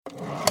You're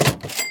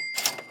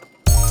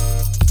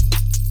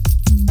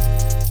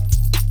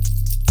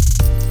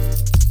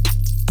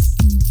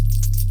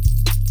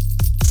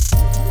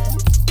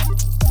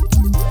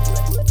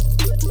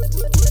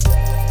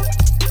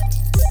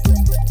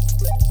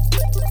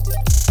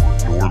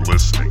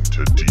listening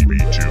to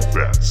DB2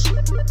 Bets,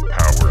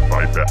 powered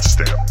by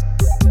Betstamp,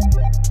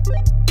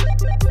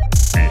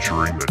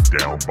 featuring the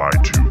Down by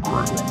 2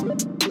 crew.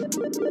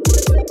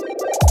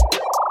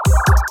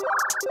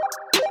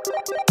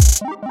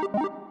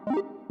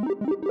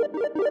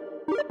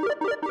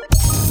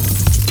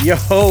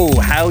 Yo,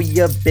 how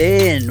you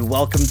been?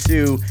 Welcome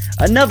to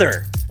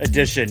another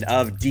edition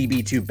of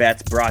DB2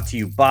 Bets, brought to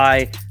you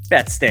by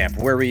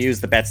Betstamp, where we use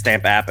the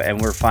Betstamp app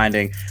and we're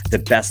finding the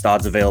best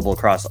odds available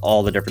across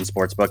all the different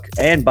sportsbook,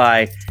 and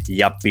by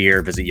Yup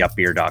Beer. Visit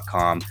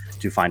yupbeer.com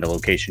to find a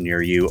location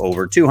near you.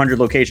 Over 200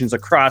 locations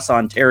across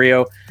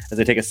Ontario. As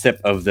I take a sip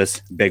of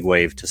this big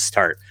wave to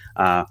start.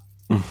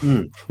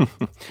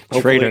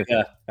 Traitor.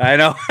 I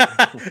know.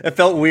 It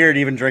felt weird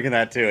even drinking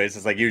that too. It's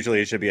just like,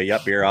 usually it should be a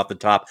Yup Beer off the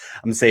top.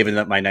 I'm saving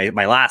up my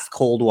last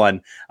cold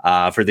one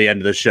for the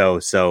end of the show.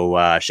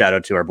 So shout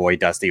out to our boy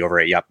Dusty over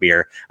at Yup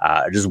Beer.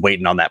 Just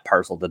waiting on that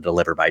parcel to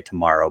deliver by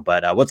tomorrow.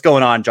 But what's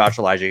going on? Josh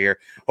Elijah here.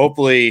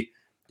 Hopefully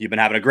you've been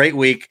having a great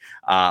week.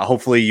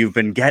 Hopefully you've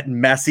been getting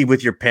messy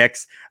with your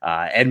picks.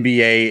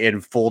 NBA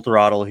in full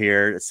throttle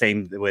here.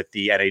 Same with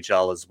the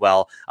NHL as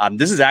well.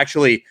 This is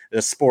actually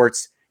the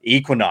sports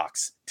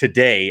equinox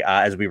today,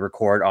 as we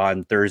record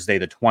on Thursday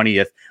the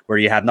 20th, where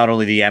you have not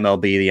only the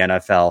MLB, the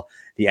NFL,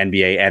 the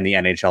NBA, and the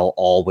NHL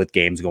all with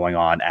games going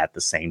on at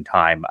the same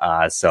time.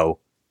 So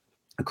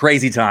a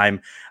crazy time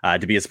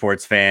to be a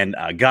sports fan.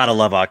 Gotta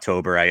love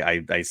October.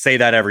 I say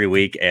that every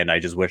week, and I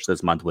just wish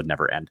this month would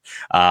never end.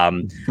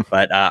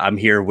 But I'm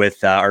here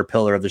with our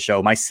pillar of the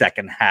show, my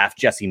second half,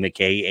 Jesse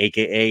McKay,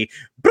 aka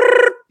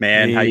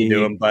Man. Hey. How you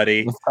doing,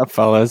 buddy? What's up,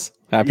 fellas?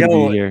 Happy to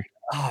be here.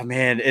 Oh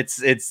man, it's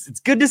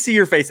good to see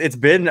your face. It's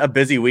been a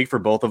busy week for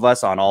both of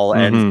us on all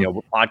ends,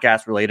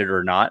 podcast related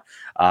or not.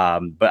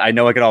 But I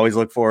know I could always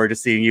look forward to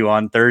seeing you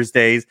on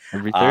Thursdays.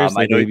 Every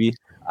Thursday, baby.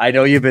 I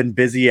know you've been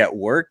busy at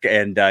work,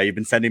 and you've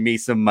been sending me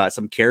some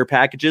care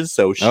packages.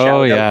 So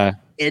shout out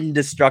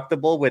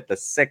Indestructible with the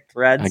sick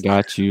threads. I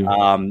got you.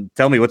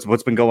 Tell me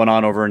what's been going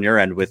on over on your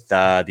end with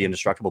the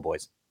Indestructible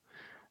boys.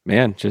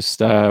 Man, just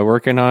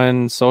working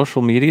on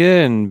social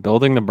media and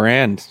building the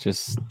brand.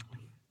 Just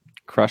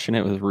crushing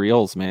it with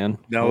reels, man.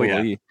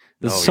 This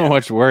is so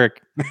much work.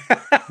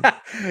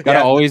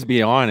 Gotta always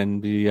be on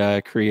and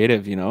be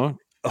creative, you know.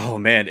 Oh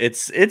man,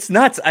 it's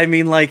nuts. I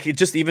mean, like,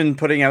 just even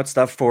putting out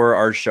stuff for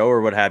our show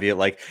or what have you,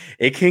 like,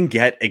 it can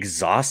get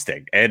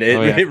exhausting, and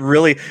it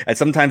really, and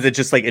sometimes it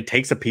just like, it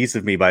takes a piece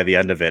of me by the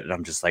end of it, and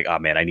I'm just like, oh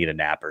man, I need a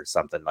nap or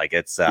something. Like,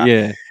 it's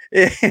it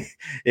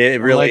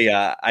really,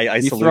 like, I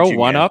you throw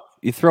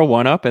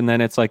one up, and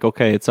then it's like,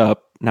 okay, it's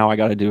up. Now I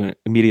got to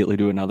immediately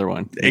do another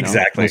one.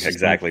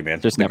 Exactly, man.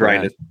 Just the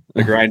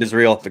grind is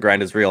real. The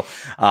grind is real.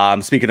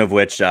 Speaking of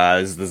which,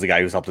 this is a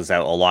guy who's helped us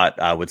out a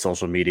lot with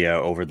social media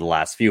over the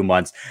last few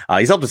months.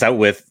 He's helped us out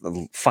with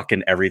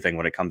fucking everything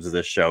when it comes to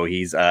this show.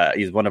 He's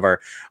one of our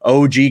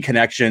OG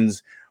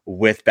connections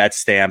with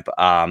Betstamp,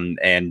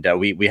 and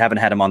we haven't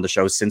had him on the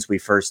show since we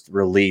first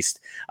released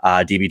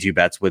DB2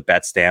 Bets with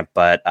Betstamp,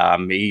 but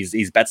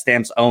he's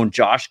Betstamp's own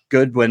Josh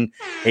Goodwin.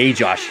 Hey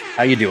Josh,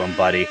 how you doing,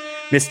 buddy?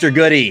 Mr.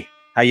 Goody,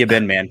 how you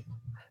been, man?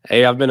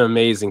 Hey, I've been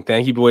amazing.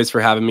 Thank you, boys, for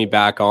having me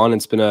back on.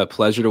 It's been a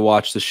pleasure to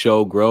watch the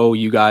show grow.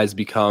 You guys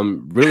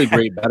become really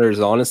great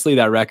bettors. Honestly,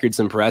 that record's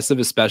impressive,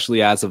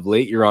 especially as of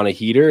late. You're on a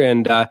heater,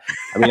 and I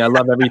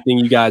love everything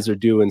you guys are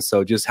doing.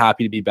 So just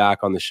happy to be back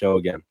on the show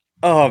again.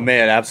 Oh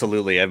man,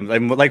 absolutely.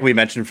 And like we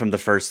mentioned from the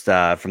first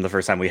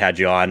time we had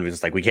you on, it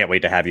was like, we can't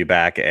wait to have you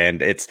back.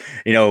 And it's,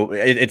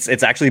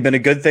 it's actually been a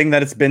good thing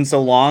that it's been so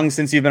long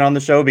since you've been on the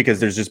show, because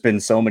there's just been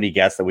so many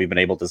guests that we've been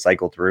able to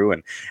cycle through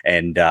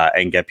and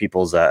get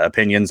people's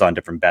opinions on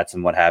different bets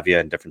and what have you,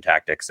 and different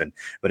tactics.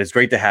 But it's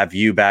great to have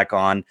you back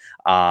on.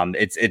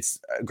 It's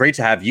great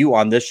to have you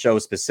on this show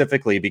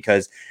specifically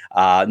because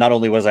not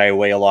only was I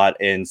away a lot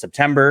in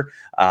September,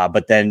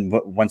 but then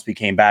once we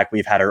came back,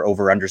 we've had our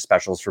over-under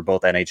specials for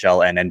both NHL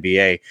and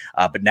NBA,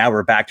 but now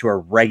we're back to our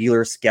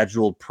regular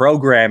scheduled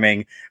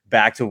programming,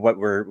 back to what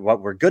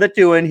we're good at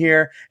doing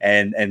here,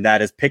 and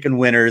that is picking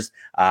winners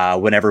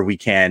whenever we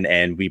can,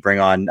 and we bring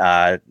on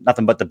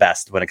nothing but the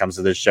best when it comes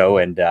to this show,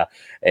 and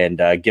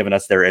giving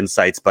us their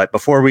insights. But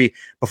before we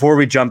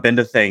jump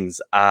into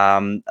things,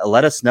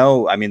 let us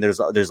know. I mean, there's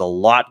a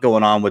lot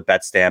going on with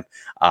Betstamp,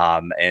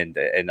 and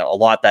a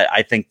lot that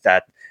I think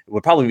that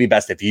would probably be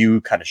best if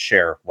you kind of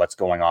share what's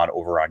going on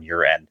over on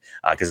your end,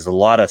 because there's a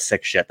lot of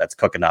sick shit that's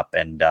cooking up,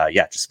 and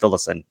just fill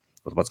us in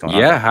with what's going on.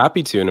 Yeah,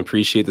 happy to, and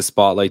appreciate the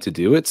spotlight to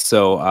do it.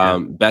 So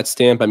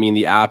Betstamp, I mean,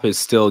 the app is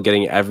still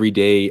getting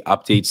everyday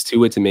updates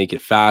to it to make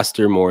it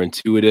faster, more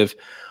intuitive,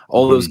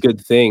 all those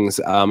good things.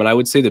 And I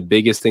would say the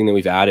biggest thing that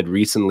we've added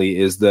recently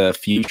is the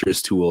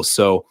futures tool.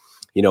 So,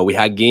 we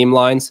had game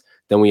lines.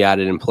 Then we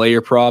added in player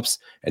props,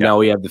 and now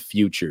we have the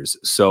futures.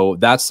 So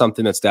that's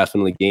something that's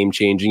definitely game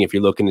changing if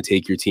you're looking to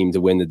take your team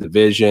to win the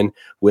division,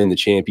 win the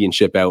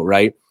championship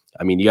outright.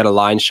 I mean, you got to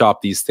line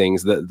shop these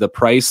things. The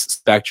price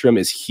spectrum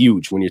is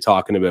huge when you're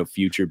talking about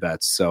future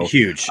bets. So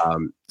huge,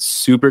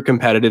 super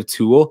competitive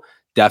tool.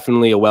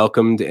 Definitely a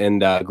welcomed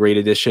and great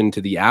addition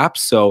to the app.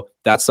 So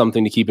that's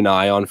something to keep an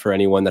eye on for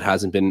anyone that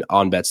hasn't been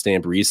on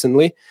Betstamp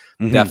recently.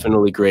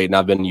 Definitely great. And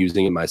I've been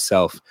using it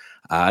myself.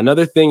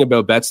 Another thing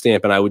about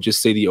Betstamp, and I would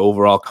just say the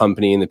overall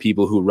company and the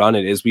people who run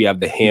it, is we have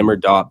the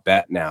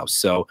hammer.bet now.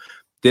 So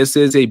this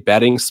is a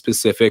betting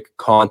specific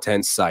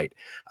content site,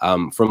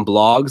 from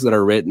blogs that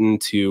are written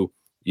to,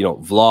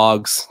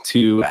 vlogs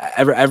to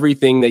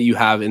everything that you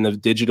have in the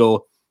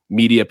digital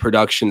media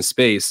production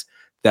space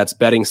that's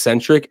betting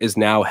centric is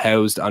now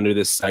housed under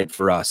this site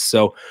for us.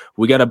 So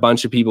we got a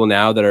bunch of people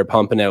now that are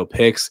pumping out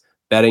picks,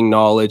 betting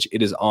knowledge.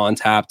 It is on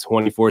tap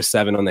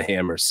 24/7 on the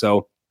Hammer.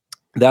 So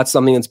that's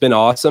something that's been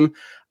awesome.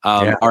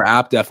 Our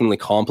app definitely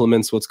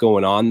complements what's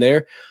going on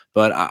there.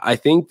 But I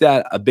think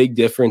that a big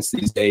difference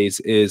these days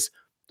is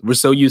we're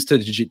so used to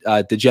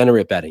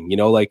degenerate betting,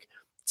 like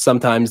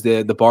sometimes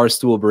the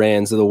barstool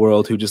brands of the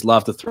world who just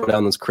love to throw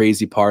down those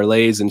crazy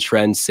parlays and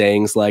trend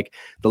sayings like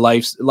the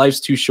life's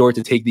too short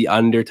to take the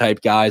under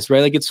type guys,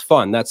 right? Like it's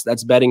fun.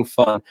 That's betting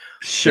fun.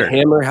 Sure. The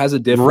Hammer has a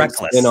different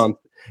spin on.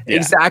 Yeah.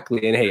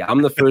 Exactly. And hey,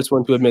 I'm the first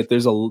one to admit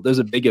there's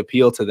a big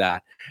appeal to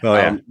that.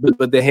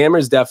 But the Hammer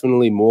is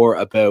definitely more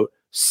about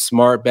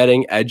smart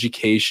betting,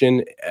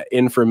 education,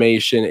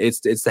 information. It's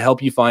to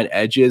help you find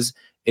edges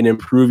and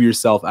improve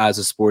yourself as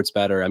a sports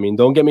bettor. I mean,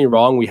 don't get me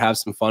wrong, we have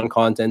some fun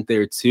content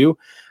there too.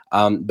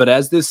 But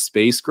as this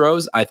space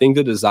grows, I think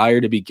the desire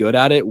to be good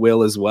at it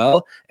will as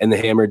well. And the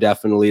Hammer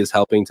definitely is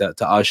helping to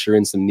usher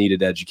in some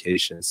needed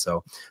education.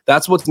 So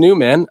that's what's new,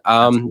 man.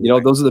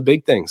 Those are the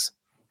big things.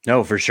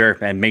 No, for sure.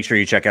 And make sure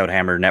you check out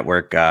Hammer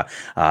Network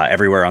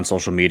everywhere on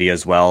social media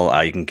as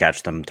well. You can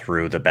catch them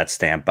through the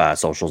Betstamp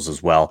socials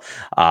as well.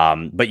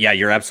 But yeah,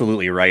 you're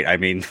absolutely right. I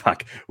mean,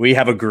 we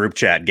have a group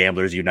chat,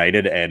 Gamblers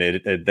United,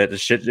 and that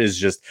shit is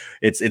just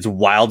it's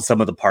wild.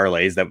 Some of the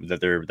parlays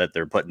that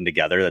they're putting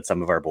together that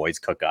some of our boys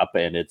cook up,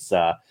 and it's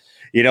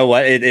you know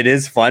what, it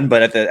is fun.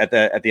 But at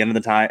the end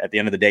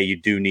of the day, you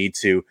do need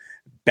to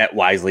bet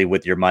wisely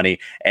with your money.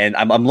 And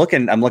I'm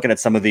looking at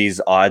some of these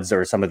odds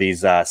or some of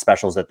these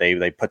specials that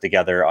they put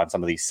together on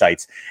some of these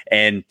sites.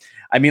 And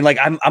I mean, like,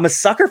 I'm a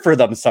sucker for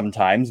them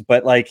sometimes,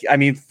 but like, I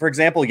mean, for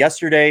example,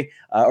 yesterday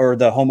or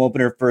the home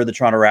opener for the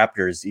Toronto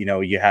Raptors,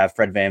 you have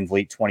Fred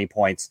VanVleet, 20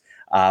 points,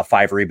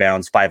 5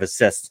 rebounds, 5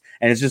 assists.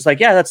 And it's just like,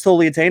 yeah, that's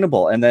totally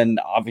attainable. And then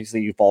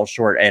obviously you fall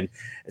short. And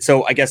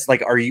so I guess,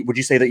 like, would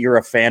you say that you're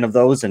a fan of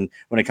those? And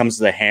when it comes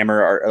to the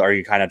Hammer, are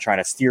you kind of trying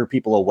to steer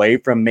people away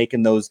from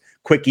making those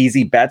quick,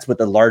 easy bets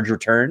with a large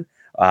return?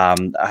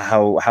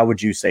 How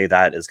would you say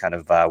that is kind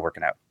of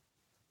working out?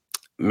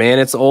 Man,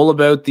 it's all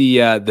about the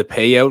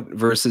payout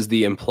versus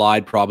the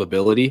implied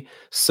probability.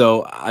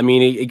 So, I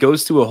mean, it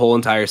goes to a whole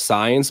entire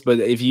science. But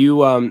if you,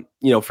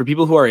 for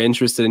people who are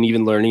interested in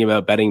even learning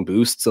about betting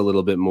boosts a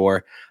little bit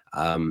more,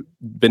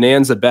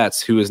 Bonanza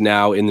Bets, who is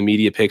now in the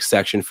media picks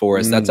section for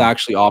us, that's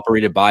actually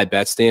operated by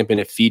Betstamp, and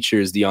it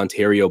features the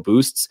Ontario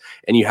boosts.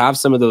 And you have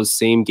some of those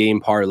same game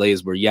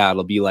parlays where,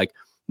 it'll be like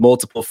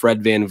multiple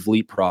Fred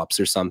VanVleet props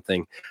or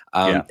something.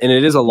 And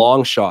it is a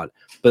long shot.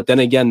 But then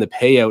again, the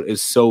payout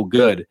is so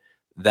good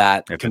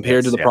that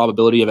compared to the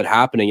probability of it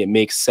happening, it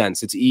makes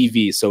sense. It's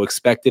EV, so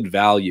expected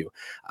value.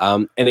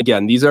 And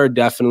again, these are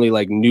definitely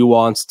like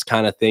nuanced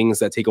kind of things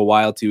that take a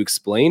while to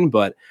explain,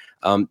 but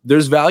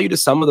there's value to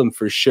some of them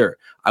for sure.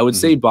 I would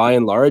say by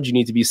and large, you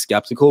need to be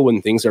skeptical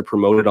when things are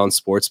promoted on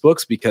sports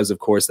books because, of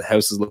course, the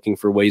house is looking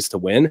for ways to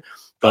win.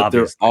 But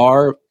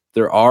obviously,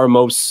 there are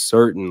most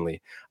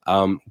certainly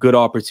good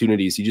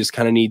opportunities. You just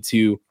kind of need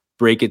to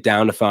break it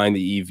down to find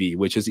the EV,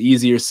 which is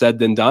easier said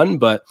than done.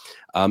 But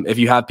if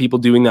you have people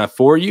doing that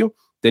for you,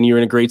 then you're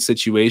in a great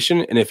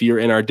situation. And if you're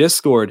in our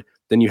Discord,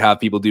 then you have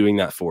people doing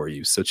that for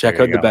you. So check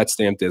out the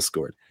Betstamp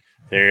Discord.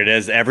 There it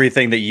is.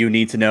 Everything that you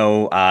need to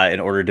know in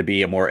order to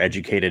be a more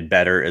educated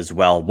bettor as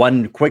well.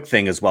 One quick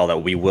thing as well that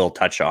we will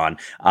touch on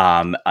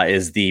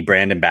is the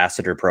brand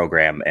ambassador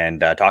program,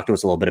 and talk to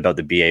us a little bit about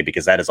the BA,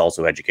 because that is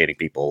also educating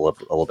people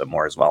a little bit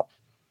more as well.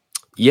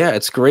 Yeah,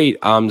 it's great.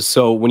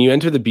 So when you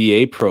enter the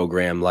BA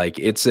program, like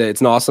it's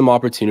an awesome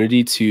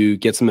opportunity to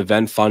get some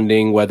event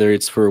funding, whether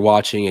it's for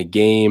watching a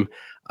game.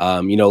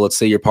 Let's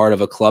say you're part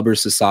of a club or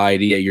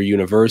society at your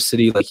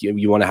university, like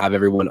you want to have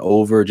everyone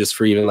over just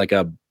for even like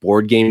a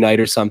board game night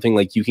or something.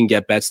 Like you can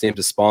get Betstamp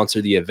to sponsor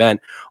the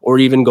event, or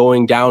even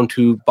going down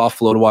to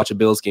Buffalo to watch a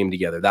Bills game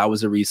together. That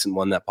was a recent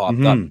one that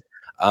popped up.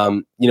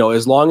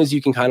 As long as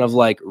you can kind of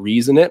like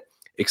reason it,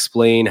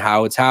 explain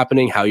how it's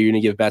happening, how you're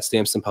going to give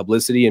Betstamp some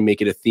publicity and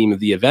make it a theme of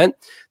the event,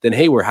 then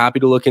hey, we're happy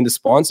to look into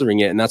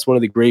sponsoring it. And that's one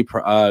of the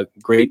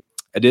great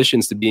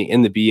additions to being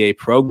in the BA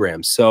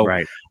program. So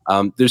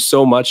there's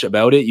so much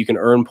about it. You can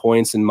earn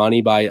points and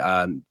money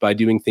by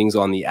doing things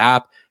on the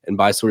app and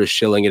by sort of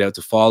shilling it out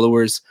to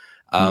followers.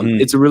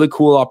 It's a really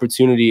cool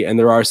opportunity. And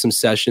there are some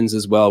sessions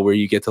as well where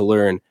you get to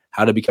learn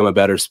how to become a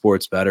better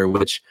sports bettor,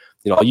 which,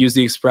 I'll use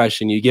the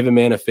expression, you give a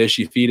man a fish,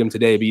 you feed him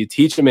today, but you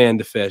teach a man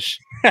to fish,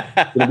 he's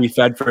going to be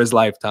fed for his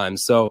lifetime.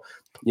 So,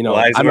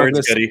 wise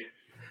words, Goody.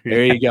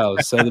 There you go.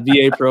 So the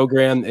BA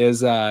program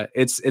is,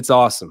 it's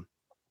awesome.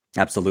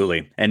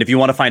 Absolutely. And if you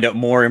want to find out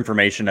more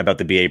information about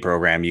the BA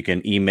program, you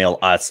can email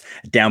us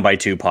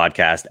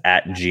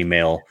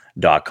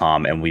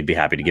downby2podcast@gmail.com, and we'd be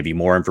happy to give you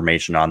more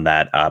information on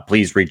that.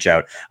 Please reach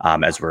out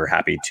as we're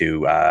happy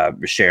to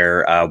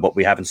share what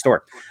we have in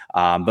store.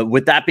 But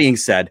with that being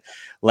said,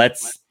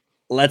 let's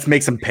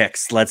make some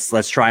picks.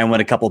 Let's try and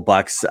win a couple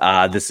bucks.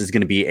 This is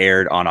going to be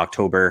aired on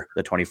October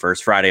the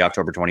 21st, Friday,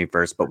 October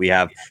 21st. But we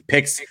have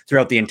picks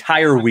throughout the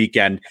entire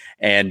weekend,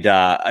 and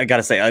I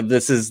gotta say,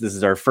 this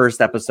is our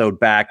first episode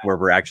back where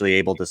we're actually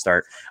able to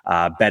start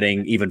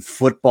betting even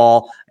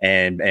football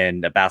and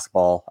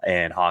basketball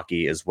and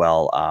hockey as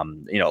well.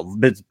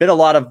 It's been a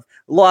lot of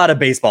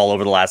baseball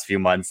over the last few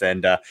months,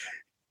 and God,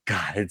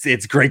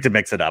 it's great to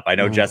mix it up. I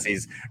know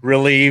Jesse's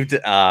relieved.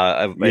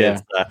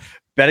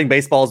 Betting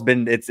baseball has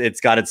been it's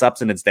got its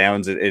ups and its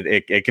downs.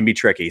 It can be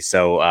tricky.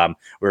 So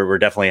we're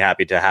definitely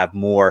happy to have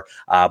more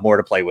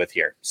to play with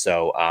here.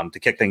 So to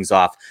kick things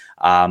off,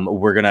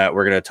 we're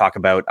gonna talk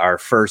about our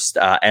first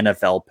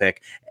NFL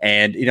pick.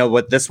 And you know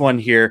what, this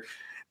was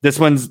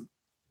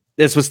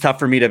tough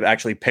for me to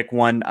actually pick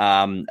one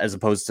as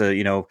opposed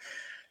to,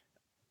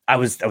 I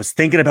was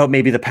thinking about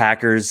maybe the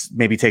Packers,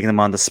 maybe taking them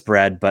on the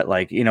spread, but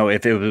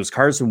if it was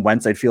Carson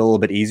Wentz, I'd feel a little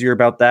bit easier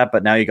about that.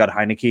 But now you got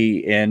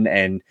Heineke in,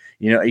 and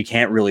you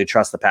can't really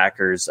trust the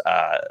Packers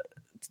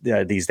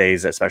these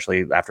days,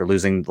 especially after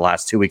losing the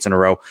last 2 weeks in a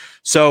row.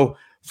 So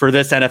for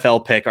this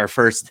NFL pick, our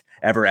first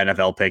ever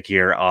NFL pick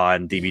here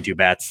on DB2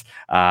 Bets,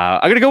 I'm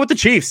going to go with the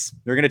Chiefs.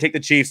 We're going to take the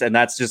Chiefs, and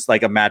that's just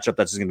like a matchup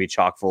that's just going to be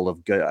chock full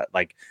of good,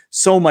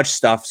 so much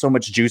stuff, so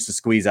much juice to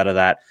squeeze out of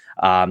that.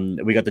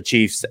 We got the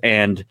Chiefs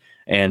and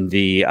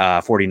the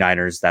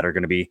 49ers that are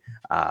going to be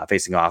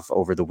facing off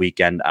over the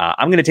weekend.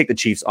 I'm going to take the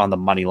Chiefs on the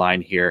money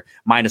line here.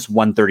 Minus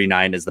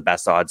 139 is the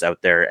best odds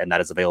out there, and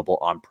that is available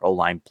on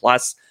ProLine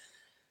Plus.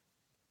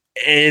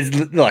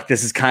 Look,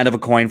 this is kind of a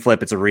coin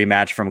flip. It's a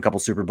rematch from a couple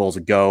Super Bowls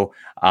ago.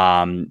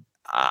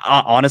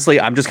 Honestly,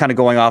 I'm just kind of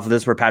going off of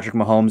this where Patrick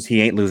Mahomes,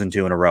 he ain't losing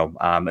 2 in a row.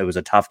 It was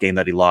a tough game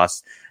that he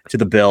lost to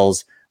the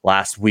Bills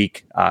last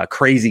week.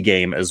 Crazy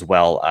game as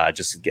well.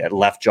 Just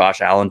left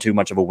Josh Allen too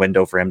much of a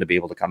window for him to be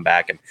able to come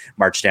back and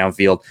march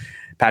downfield.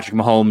 Patrick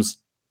Mahomes,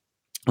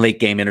 late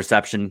game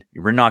interception.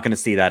 We're not going to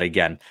see that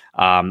again.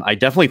 I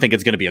definitely think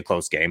it's going to be a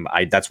close game.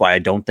 That's why I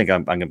don't think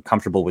I'm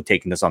comfortable with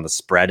taking this on the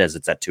spread as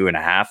it's at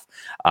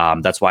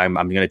 2.5. That's why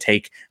I'm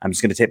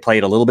just going to play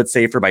it a little bit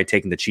safer by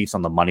taking the Chiefs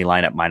on the money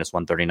line at minus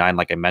 139.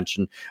 Like I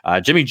mentioned,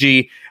 Jimmy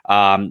G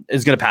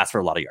is going to pass for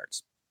a lot of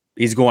yards.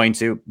 He's going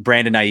to.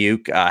 Brandon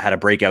Ayuk had a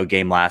breakout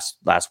game last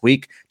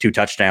week, 2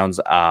 touchdowns.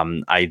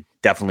 I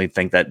definitely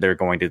think that they're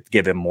going to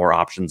give him more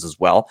options as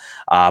well.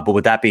 But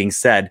with that being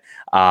said,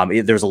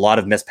 there's a lot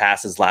of missed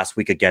passes last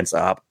week against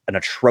an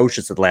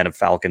atrocious Atlanta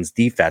Falcons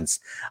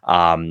defense,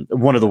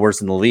 one of the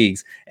worst in the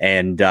leagues,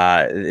 and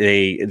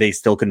they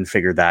still couldn't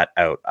figure that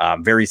out.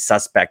 Very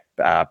suspect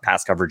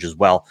pass coverage as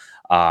well.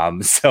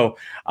 So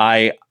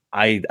I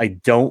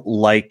don't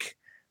like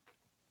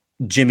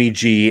Jimmy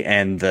G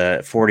and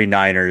the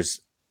 49ers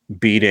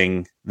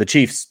beating the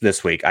Chiefs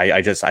this week. I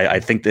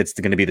think it's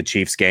going to be the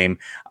Chiefs game.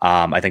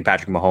 I think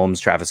Patrick Mahomes,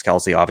 Travis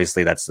Kelce,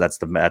 obviously that's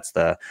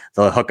the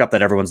hookup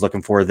that everyone's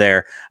looking for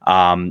there.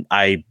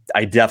 I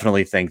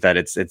definitely think that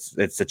it's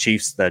the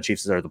Chiefs. The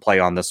Chiefs are the play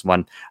on this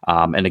one.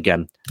 And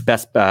again,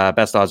 best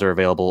odds are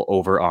available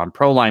over on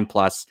ProLine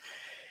Plus.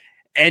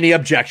 Any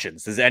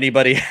objections? Does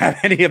anybody have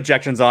any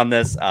objections on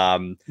this?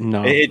 No.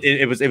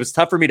 It was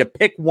tough for me to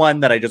pick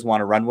one that I just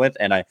want to run with,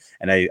 and I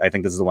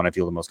think this is the one I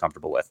feel the most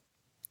comfortable with.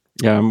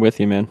 Yeah, I'm with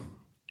you, man.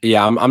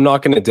 Yeah, I'm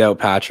not going to doubt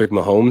Patrick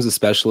Mahomes,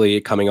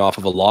 especially coming off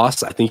of a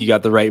loss. I think you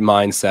got the right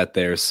mindset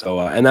there. So,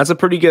 and that's a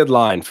pretty good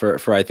line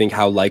for I think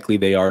how likely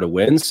they are to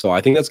win. So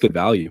I think that's good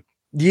value.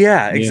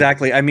 Yeah,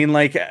 exactly. Yeah. I mean,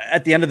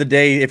 at the end of the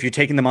day, if you're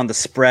taking them on the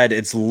spread,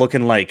 it's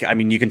looking like,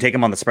 you can take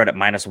them on the spread at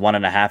minus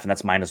 1.5, and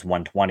that's minus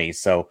 120.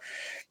 So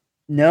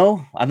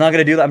no, I'm not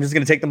going to do that. I'm just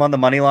going to take them on the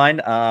money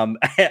line.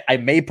 I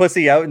may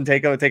pussy out and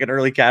take an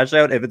early cash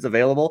out if it's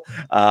available.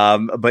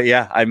 But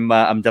yeah, I'm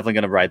definitely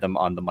going to ride them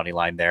on the money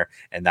line there.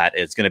 And that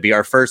is going to be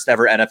our first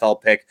ever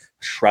NFL pick.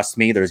 Trust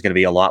me, there's going to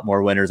be a lot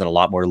more winners and a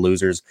lot more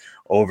losers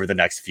over the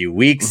next few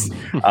weeks.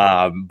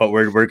 But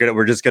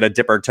we're just going to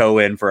dip our toe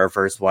in for our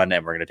first one,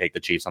 and we're going to take the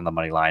Chiefs on the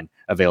money line,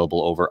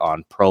 available over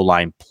on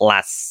ProLine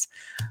Plus.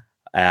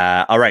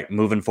 All right,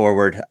 moving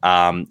forward.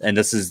 And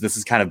this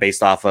is kind of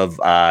based off of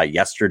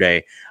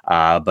yesterday.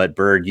 But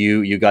Bird,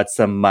 you got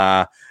some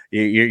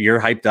you're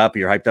hyped up.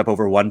 You're hyped up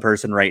over one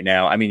person right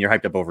now. You're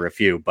hyped up over a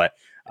few, but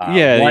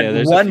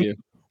there's a few.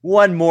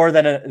 One more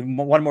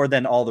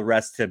than all the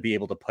rest to be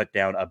able to put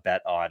down a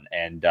bet on.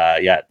 And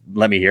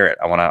let me hear it.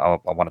 I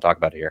want to talk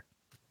about it here.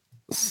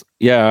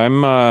 Yeah,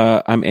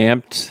 I'm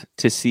amped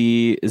to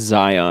see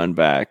Zion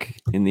back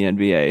in the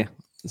NBA.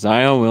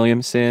 Zion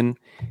Williamson.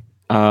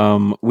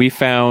 We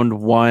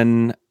found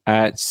one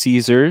at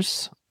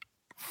Caesars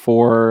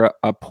for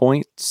a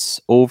points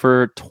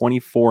over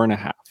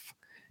 24.5.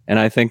 And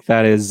I think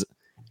that's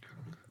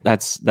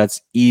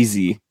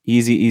easy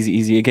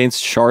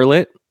against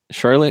Charlotte.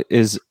 Charlotte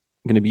is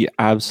going to be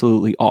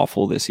absolutely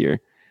awful this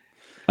year.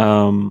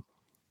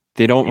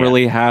 They don't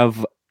really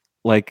have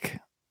like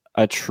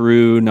a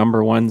true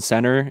number one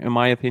center, in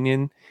my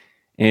opinion.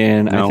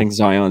 And I think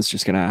Zion's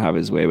just going to have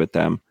his way with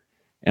them.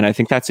 And I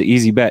think that's an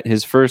easy bet.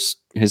 His first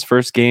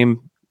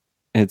game,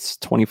 it's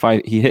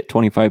 25. He hit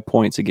 25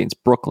 points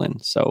against Brooklyn.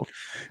 So,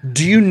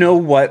 do you know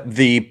what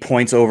the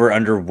points over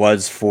under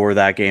was for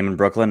that game in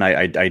Brooklyn?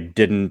 I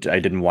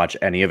didn't watch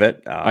any of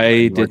it.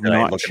 I did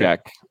not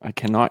check. I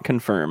cannot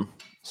confirm.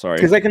 Sorry,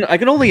 because I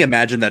can only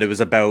imagine that it was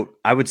about.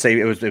 I would say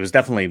it was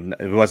definitely,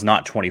 it was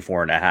not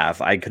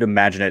 24.5. I could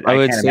imagine it.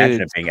 I can't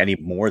imagine it being any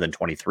more than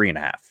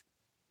 23.5.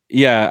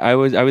 Yeah, I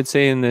would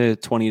say in the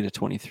 20 to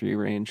 23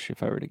 range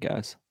if I were to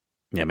guess.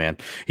 Yeah, man,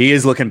 he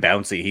is looking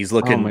bouncy. He's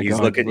looking.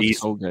 He's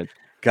so good.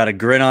 Got a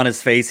grin on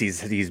his face.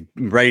 He's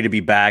ready to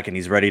be back, and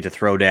he's ready to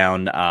throw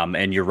down.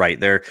 And you're right,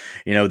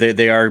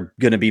 they are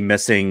going to be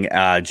missing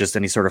just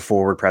any sort of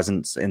forward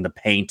presence in the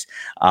paint.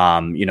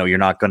 You're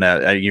not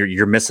gonna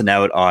you're missing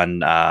out on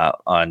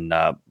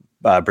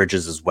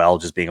Bridges as well,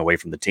 just being away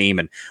from the team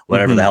and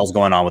whatever the hell's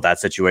going on with that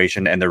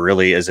situation. And there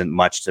really isn't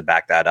much to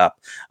back that up.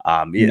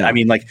 I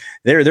mean, like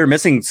they're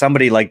missing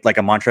somebody like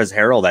a Montrezl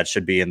Harrell that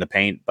should be in the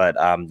paint, but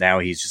now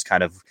he's just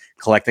kind of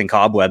collecting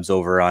cobwebs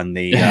over on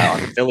the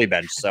Philly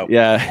bench. So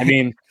yeah, I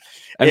mean,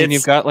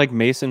 you've got like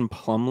Mason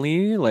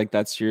Plumlee, like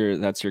that's your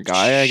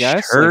guy, I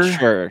guess.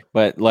 Sure,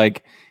 but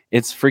like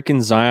it's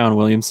freaking Zion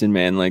Williamson,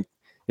 man. Like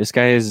this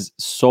guy is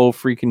so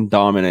freaking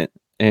dominant.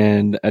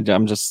 And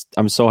I'm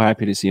so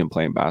happy to see him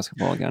playing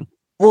basketball again.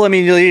 Well, I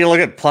mean, you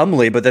look at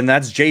Plumlee, but then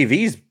that's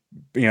JV's,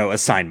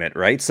 assignment,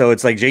 right? So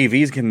it's like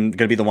JV's going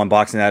to be the one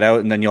boxing that out,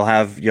 and then you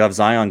have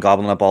Zion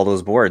gobbling up all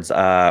those boards,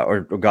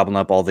 or gobbling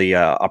up all the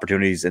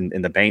opportunities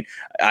in the paint.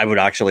 I would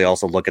actually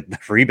also look at the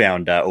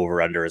rebound over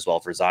under as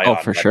well for Zion.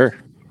 Oh, for sure.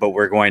 But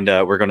we're going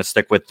to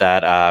stick with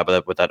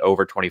that with that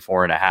over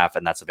 24.5,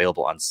 and that's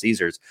available on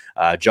Caesars.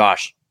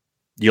 Josh,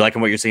 you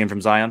liking what you're seeing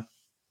from Zion?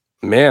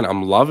 Man,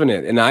 I'm loving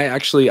it. And I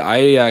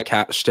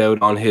cashed out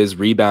on his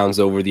rebounds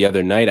over the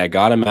other night. I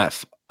got him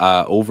at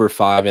over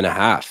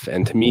 5.5.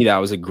 And to me, that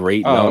was a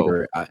great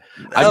number. I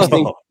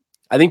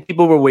think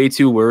people were way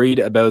too worried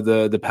about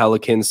the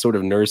Pelicans sort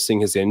of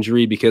nursing his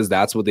injury because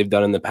that's what they've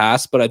done in the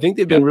past. But I think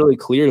they've been really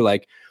clear,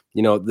 like,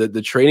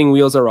 the training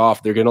wheels are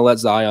off. They're going to let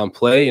Zion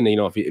play. And,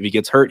 if he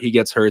gets hurt, he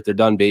gets hurt. They're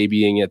done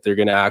babying it. They're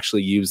going to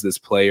actually use this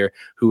player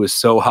who is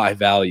so high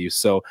value.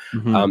 So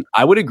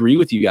I would agree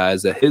with you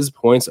guys that his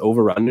points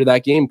over under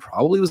that game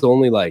probably was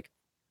only like,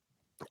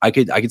 I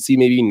could see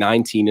maybe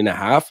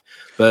 19.5,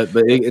 but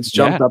it's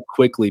jumped up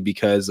quickly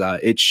because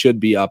it should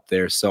be up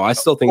there. So I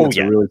still think it's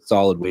a really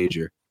solid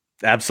wager.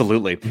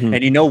 Absolutely.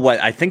 And you know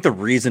what? I think the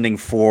reasoning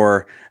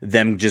for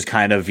them just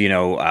kind of,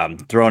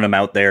 throwing him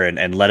out there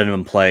and letting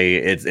him play,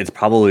 it's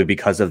probably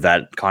because of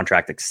that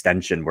contract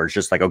extension where it's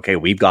just like, okay,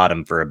 we've got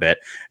him for a bit.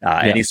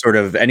 Any sort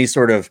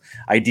of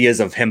ideas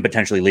of him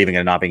potentially leaving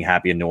and not being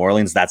happy in New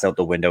Orleans, that's out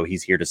the window.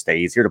 He's here to stay.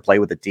 He's here to play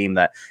with a team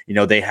that,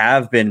 they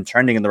have been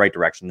trending in the right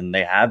direction and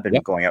they have been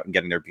going out and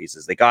getting their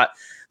pieces. They got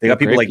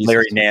people like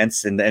Larry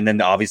Nance and then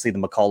obviously the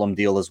McCollum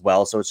deal as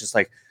well. So it's just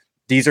like,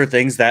 these are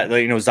things that,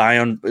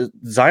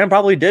 Zion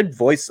probably did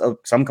voice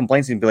some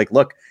complaints and be like,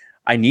 look,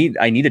 I need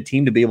a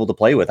team to be able to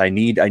play with. I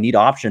need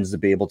options to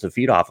be able to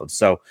feed off of.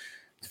 So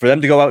for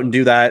them to go out and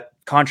do that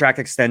contract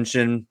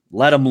extension,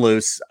 let them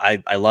loose.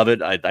 I love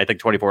it. I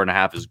think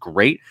 24.5 is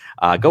great.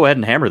 Go ahead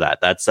and hammer that.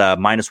 That's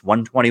minus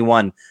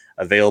 121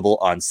 available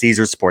on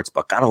Caesars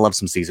Sportsbook. Gotta love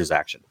some Caesars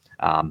action.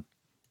 All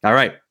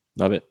right.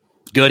 Love it.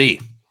 Goody.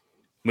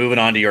 Moving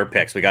on to your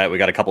picks. We got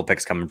a couple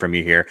picks coming from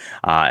you here,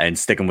 and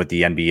sticking with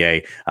the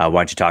NBA. Why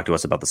don't you talk to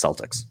us about the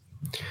Celtics?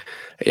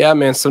 Yeah,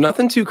 man. So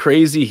nothing too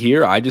crazy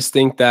here. I just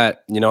think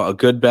that, a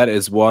good bet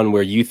is one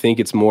where you think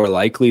it's more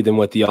likely than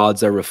what the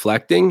odds are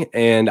reflecting.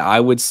 And I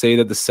would say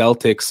that the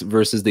Celtics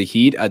versus the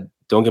Heat,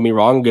 don't get me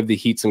wrong, give the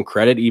Heat some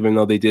credit, even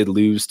though they did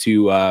lose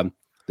to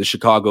the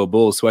Chicago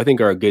Bulls, who I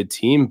think are a good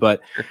team. But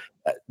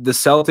the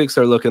Celtics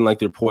are looking like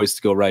they're poised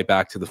to go right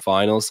back to the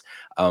finals.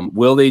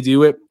 Will they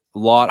do it? A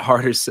lot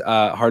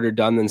harder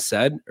done than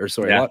said, or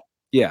sorry.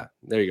 Yeah,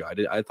 there you go.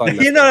 I thought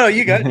you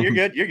got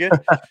it. You're good.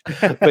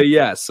 But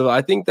yeah, so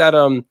I think that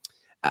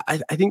I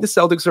think the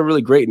Celtics are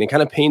really great, and it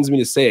kind of pains me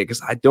to say it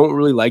because I don't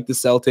really like the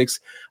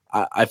Celtics.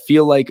 I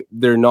feel like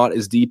they're not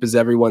as deep as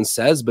everyone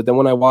says, but then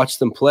when I watch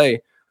them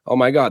play, oh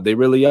my God, they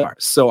really are.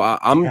 So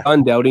I'm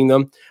done doubting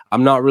them.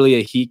 I'm not really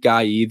a Heat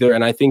guy either,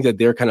 and I think that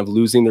they're kind of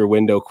losing their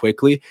window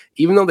quickly,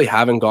 even though they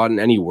haven't gotten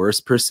any worse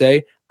per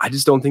se. I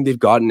just don't think they've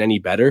gotten any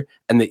better,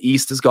 and the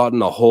East has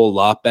gotten a whole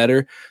lot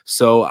better.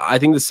 So I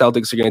think the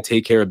Celtics are going to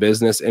take care of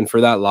business. And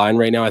for that line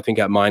right now, I think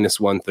at minus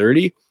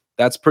 130,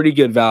 that's pretty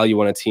good value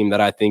on a team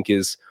that I think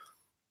is,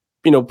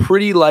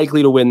 pretty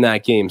likely to win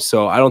that game.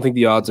 So I don't think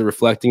the odds are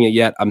reflecting it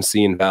yet. I'm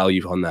seeing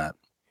value on that.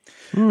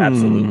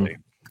 Absolutely.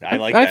 I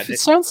like that. It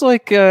sounds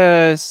like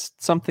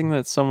something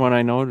that someone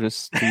I know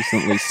just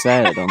recently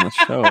said on the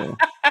show.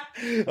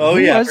 Oh,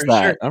 Who yeah, was for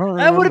that? sure. I don't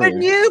remember. That would have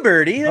been you,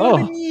 Birdie. That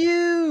would have Oh. been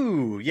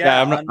you.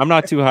 Yeah, I'm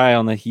not too high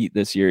on the Heat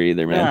this year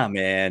either, man. Oh,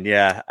 man.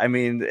 Yeah. I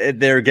mean,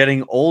 they're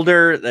getting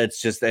older.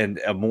 That's just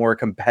a more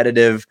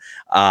competitive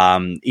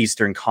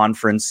Eastern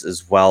Conference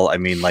as well. I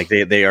mean, like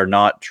they are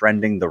not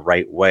trending the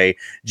right way.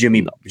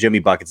 Jimmy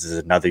Buckets is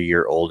another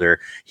year older.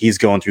 He's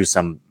going through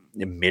some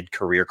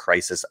mid-career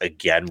crisis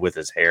again with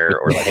his hair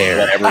or like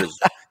whatever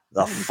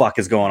the fuck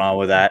is going on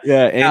with that.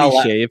 Yeah, and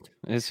he shaved.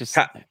 It's just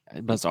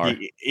bizarre.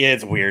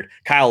 It's weird.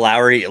 Kyle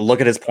Lowry, look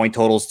at his point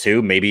totals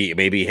too.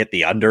 Maybe hit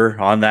the under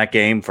on that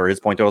game for his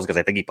point totals because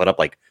I think he put up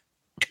like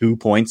 2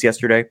 points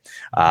yesterday.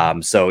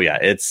 So yeah,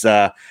 it's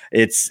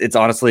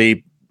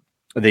honestly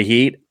the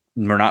Heat.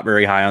 We're not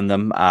very high on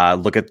them.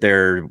 Look at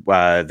their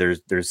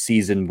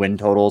season win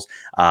totals.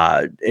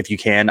 If you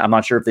can, I'm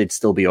not sure if they'd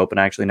still be open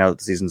actually now that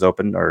the season's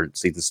open or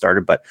season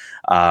started. But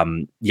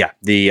yeah,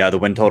 the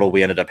win total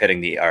we ended up hitting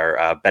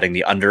betting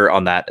the under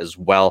on that as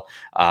well.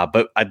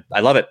 But I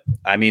love it.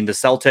 I mean, the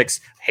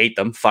Celtics, hate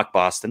them. Fuck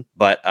Boston.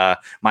 But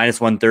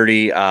minus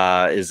 130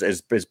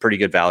 is pretty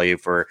good value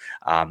for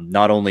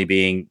not only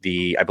being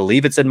I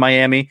believe it's in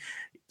Miami.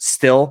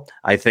 Still,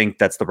 I think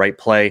that's the right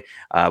play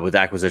with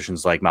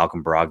acquisitions like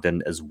Malcolm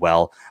Brogdon as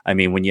well. I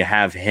mean, when you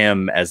have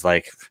him as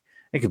like,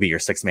 it could be your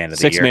sixth man of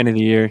the year. Sixth man of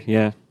the year,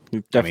 yeah.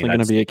 He's definitely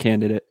going to be a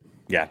candidate.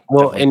 Yeah.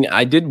 Well, definitely. And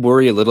I did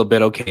worry a little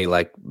bit, okay,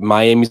 like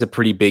Miami's a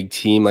pretty big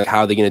team. Like, how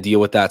are they going to deal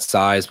with that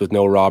size with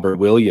no Robert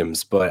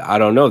Williams? But I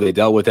don't know. They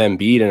dealt with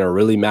Embiid and a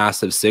really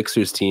massive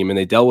Sixers team, and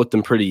they dealt with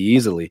them pretty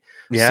easily.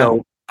 Yeah.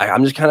 So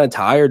I'm just kind of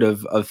tired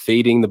of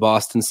fading the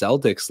Boston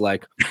Celtics.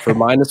 Like, for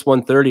minus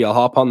 130, I'll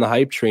hop on the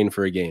hype train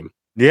for a game.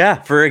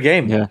 Yeah, for a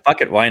game. Yeah. Fuck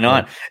it. Why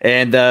not? Yeah.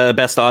 And the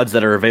best odds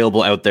that are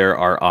available out there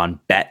are on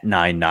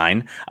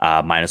Bet99,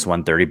 minus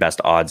 130 best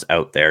odds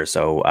out there.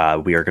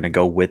 So we are going to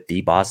go with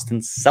the Boston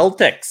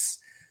Celtics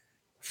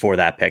for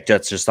that pick.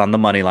 That's just on the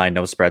money line.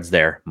 No spreads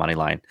there. Money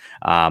line.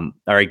 All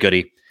right,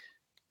 Goody.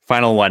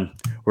 Final one.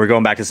 We're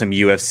going back to some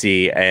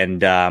UFC,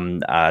 and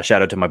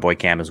shout out to my boy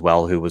Cam as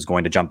well, who was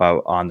going to jump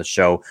out on the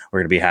show.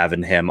 We're going to be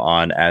having him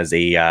on as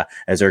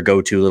our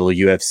go-to little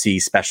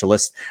UFC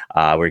specialist,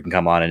 where he can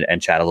come on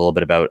and chat a little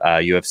bit about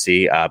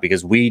UFC,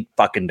 because we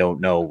fucking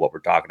don't know what we're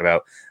talking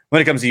about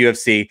when it comes to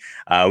UFC.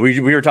 We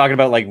were talking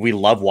about like we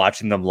love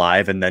watching them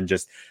live, and then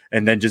just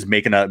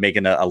making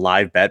a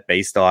live bet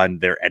based on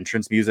their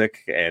entrance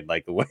music and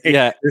like the way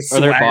or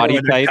their body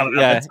type.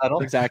 Yeah,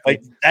 exactly.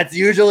 Like that's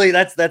usually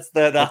that's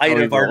the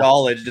height of our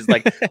knowledge. Just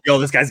like, yo,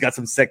 this guy's got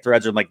some sick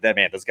threads. I'm like, that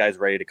man, this guy's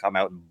ready to come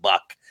out and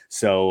buck.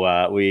 So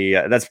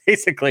that's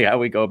basically how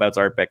we go about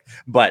our pick.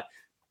 But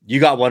you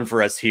got one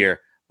for us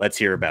here. Let's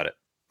hear about it.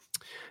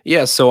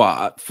 Yeah,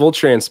 so full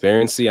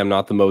transparency, I'm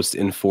not the most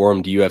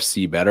informed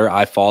UFC bettor.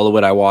 I follow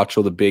it. I watch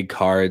all the big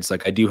cards.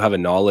 Like, I do have a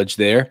knowledge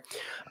there.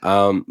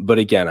 But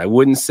again, I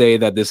wouldn't say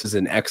that this is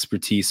an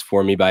expertise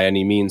for me by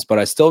any means, but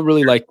I still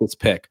really like this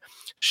pick.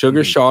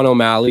 Sean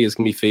O'Malley is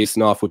going to be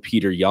facing off with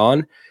Peter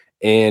Yan,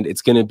 and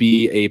it's going to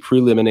be a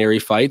preliminary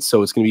fight,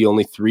 so it's going to be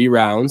only 3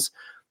 rounds.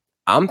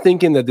 I'm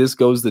thinking that this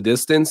goes the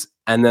distance,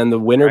 and then the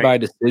winner by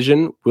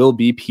decision will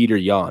be Peter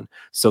Yan.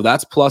 So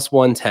that's plus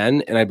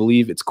 110, and I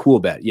believe it's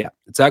Coolbet. Yeah,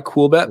 it's at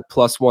Coolbet,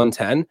 plus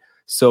 110.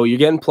 So you're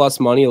getting plus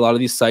money. A lot of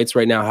these sites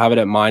right now have it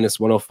at minus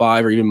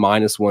 105 or even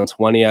minus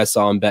 120. I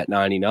saw on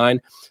Bet99.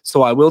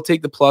 So I will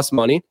take the plus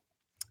money.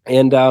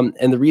 And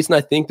the reason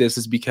I think this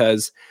is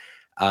because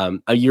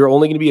you're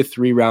only going to be a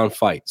 3-round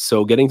fight.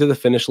 So getting to the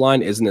finish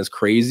line isn't as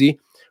crazy.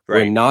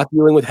 Right. We're not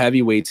dealing with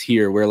heavyweights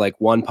here where like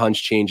one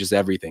punch changes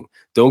everything.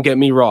 Don't get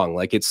me wrong.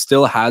 Like, it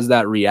still has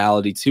that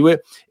reality to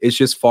it. It's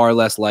just far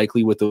less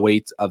likely with the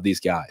weight of these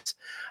guys.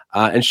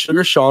 And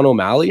Sean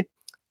O'Malley,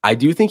 I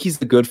do think he's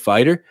a good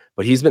fighter,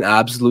 but he's been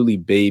absolutely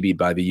babied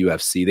by the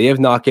UFC. They have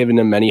not given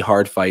him many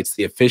hard fights.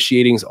 The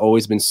officiating's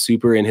always been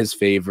super in his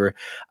favor.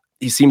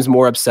 He seems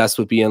more obsessed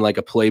with being like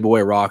a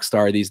playboy rock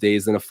star these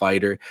days than a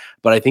fighter.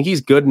 But I think he's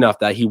good enough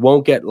that he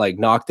won't get like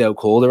knocked out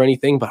cold or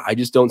anything, but I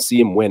just don't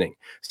see him winning.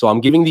 So I'm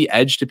giving the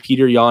edge to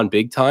Peter Yan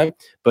big time.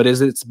 But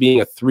as it's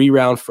being a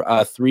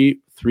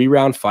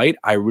 3-round fight,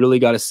 I really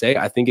got to say,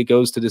 I think it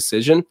goes to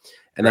decision.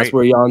 And that's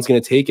where Jan's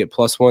going to take it,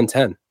 plus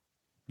 110.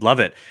 Love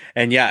it.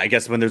 And yeah, I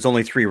guess when there's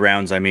only 3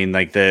 rounds, I mean,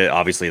 like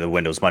obviously the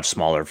window's much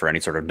smaller for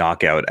any sort of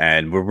knockout.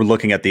 And we're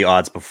looking at the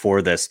odds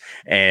before this.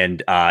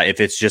 And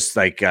if it's just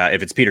like,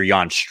 if it's Peter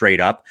Yan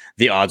straight up,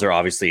 the odds are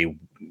obviously,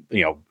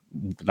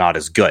 not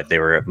as good. They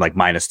were like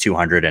minus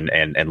 200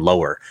 and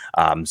lower.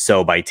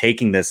 So by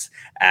taking this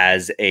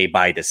as a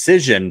by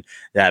decision,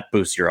 that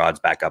boosts your odds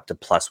back up to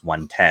plus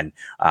 110,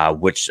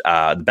 which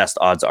the best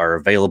odds are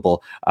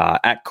available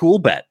at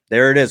Coolbet.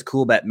 There it is.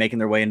 Coolbet making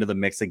their way into the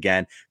mix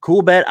again.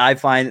 Coolbet, I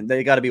find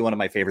they got to be one of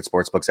my favorite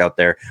sports books out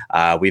there.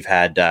 We've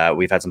had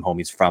some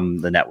homies from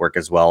the network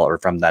as well, or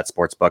from that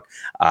sports book,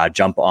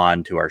 jump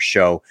on to our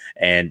show,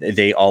 and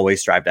they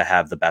always strive to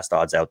have the best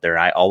odds out there.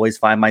 And I always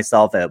find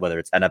myself at, whether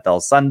it's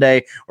NFL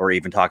Sunday or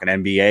even talking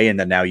NBA and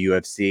then now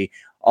UFC,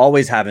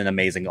 always having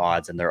amazing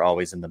odds, and they're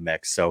always in the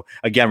mix. So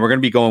again, we're going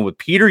to be going with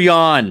Petr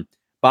Yan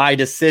by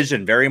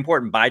decision. Very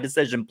important, by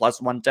decision,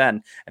 plus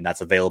 110. And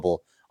that's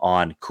available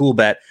on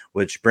CoolBet,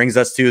 which brings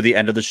us to the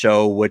end of the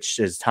show, which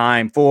is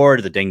time for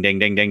the ding, ding,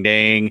 ding, ding,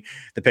 ding,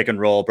 the pick and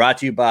roll, brought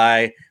to you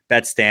by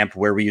Betstamp,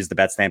 where we use the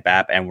Betstamp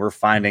app, and we're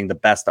finding the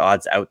best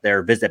odds out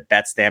there. Visit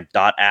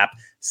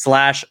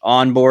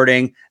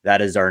betstamp.app/onboarding.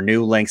 That is our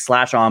new link,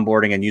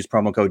 /onboarding, and use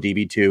promo code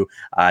DB2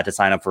 to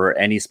sign up for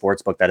any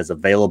sportsbook that is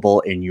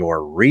available in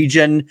your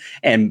region.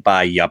 And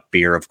by Yup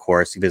Beer, of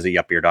course. Visit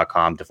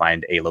yupbeer.com to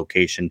find a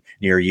location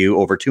near you.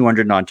 Over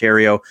 200 in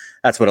Ontario.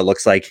 That's what it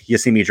looks like. You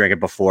see me drink it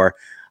before.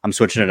 I'm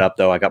switching it up,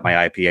 though. I got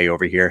my IPA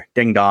over here.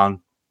 Ding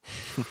dong.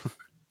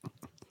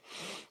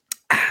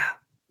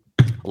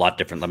 A lot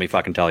different, let me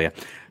fucking tell you.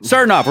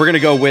 Starting off, we're going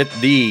to go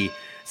with the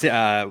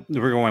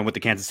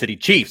Kansas City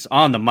Chiefs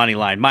on the money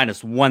line,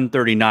 minus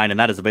 139, and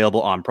that is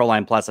available on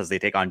Proline Plus as they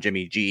take on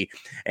Jimmy G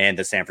and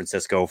the San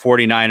Francisco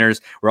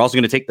 49ers. We're also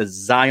going to take the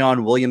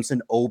Zion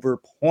Williamson over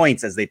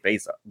points as they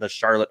face the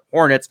Charlotte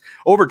Hornets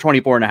over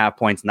 24.5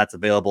 points, and that's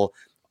available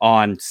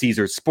on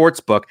Caesars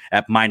Sportsbook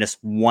at minus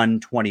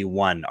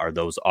 121 are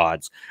those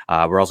odds.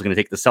 We're also going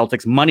to take the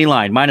Celtics money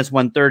line, minus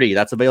 130.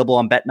 That's available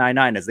on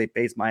Bet99 as they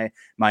face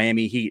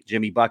Miami Heat,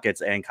 Jimmy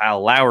Buckets, and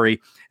Kyle Lowry.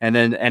 And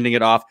then ending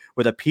it off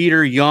with a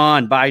Petr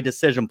Yan by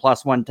decision,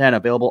 plus 110,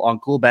 available on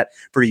CoolBet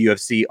for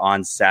UFC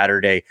on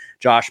Saturday.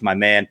 Josh, my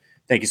man,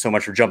 thank you so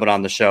much for jumping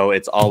on the show.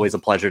 It's always a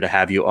pleasure to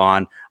have you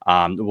on.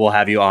 We'll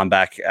have you on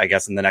back, I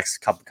guess, in the next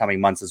couple coming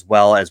months as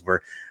well, as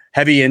we're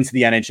heavy into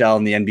the NHL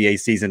and the NBA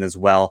season as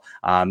well.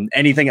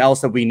 Anything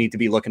else that we need to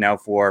be looking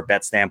out for,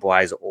 Betstamp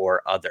wise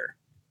or other?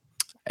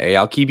 Hey,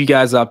 I'll keep you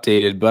guys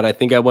updated, but I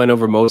think I went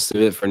over most of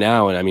it for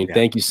now. And I mean,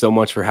 thank you so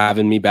much for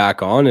having me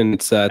back on. And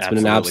it's been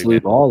an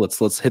absolute ball.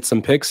 Let's hit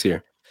some picks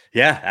here.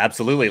 Yeah,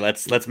 absolutely.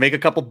 Let's make a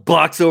couple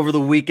bucks over the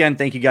weekend.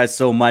 Thank you guys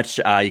so much.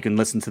 You can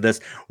listen to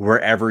this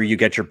wherever you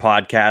get your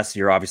podcasts.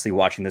 You're obviously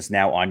watching this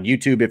now on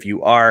YouTube if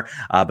you are,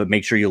 but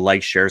make sure you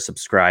like, share,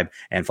 subscribe,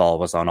 and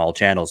follow us on all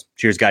channels.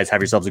 Cheers, guys.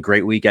 Have yourselves a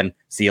great weekend.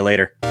 See you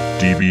later.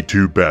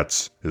 DB2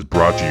 Bets is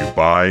brought to you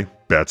by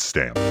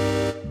Betstamp.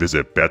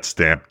 Visit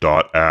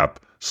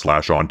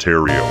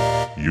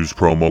betstamp.app/Ontario. Use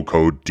promo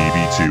code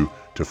DB2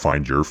 to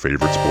find your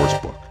favorite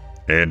sportsbook.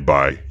 And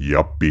by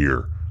Yup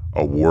Beer,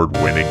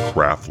 award-winning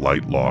craft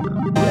light lager.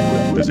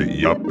 Visit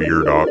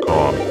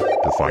yupbeer.com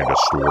to find a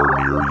store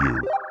near you.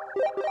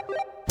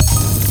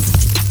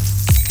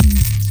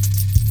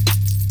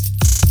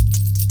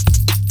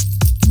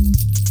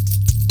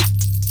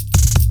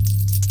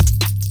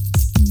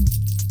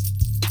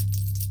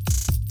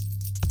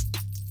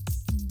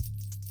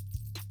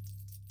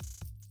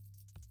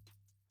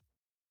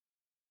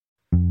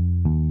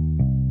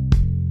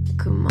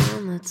 Come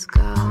on, let's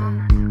go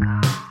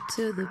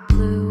to the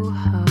Blue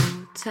Hotel.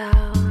 I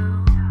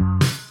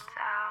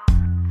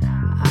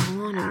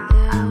wanna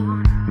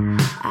live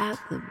at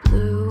the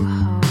Blue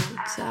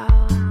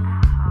Hotel.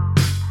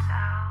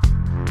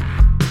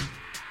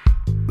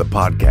 The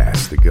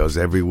podcast that goes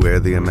everywhere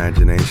the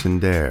imagination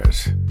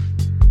dares.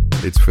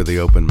 It's for the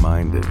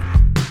open-minded,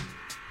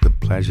 the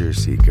pleasure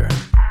seeker.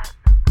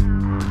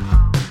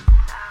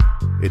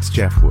 It's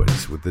Jeff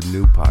Woods with the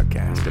new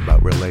podcast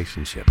about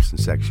relationships and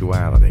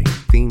sexuality,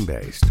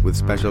 theme-based with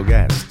special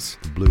guests,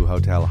 the Blue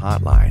Hotel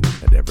Hotline,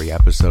 and every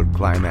episode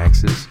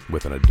climaxes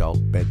with an adult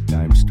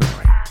bedtime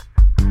story.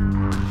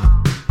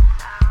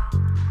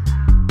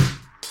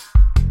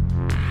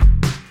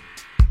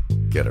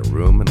 Get a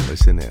room and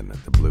listen in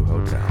at the Blue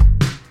Hotel.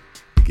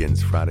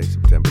 Begins Friday,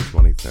 September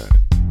 23rd.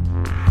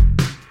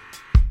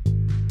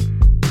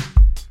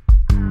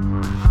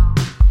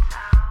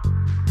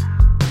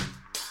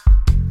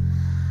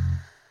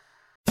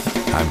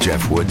 I'm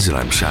Jeff Woods, and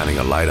I'm shining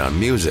a light on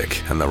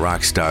music and the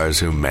rock stars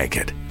who make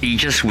it. He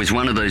just was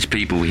one of those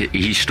people,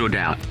 he stood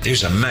out. He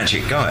was a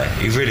magic guy.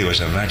 He really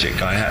was a magic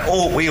guy.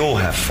 We all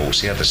have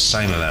faults. He had the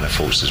same amount of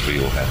faults as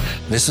we all had.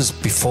 This was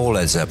before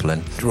Led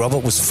Zeppelin.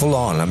 Robert was full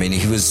on. I mean,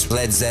 he was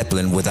Led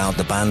Zeppelin without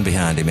the band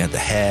behind him. He had the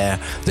hair,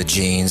 the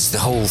jeans, the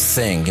whole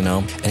thing, you know,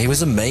 and he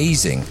was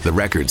amazing. The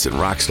Records and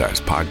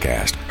Rockstars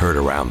podcast, heard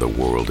around the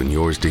world and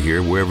yours to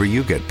hear wherever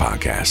you get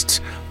podcasts.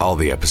 All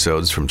the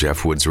episodes from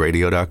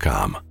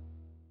jeffwoodsradio.com.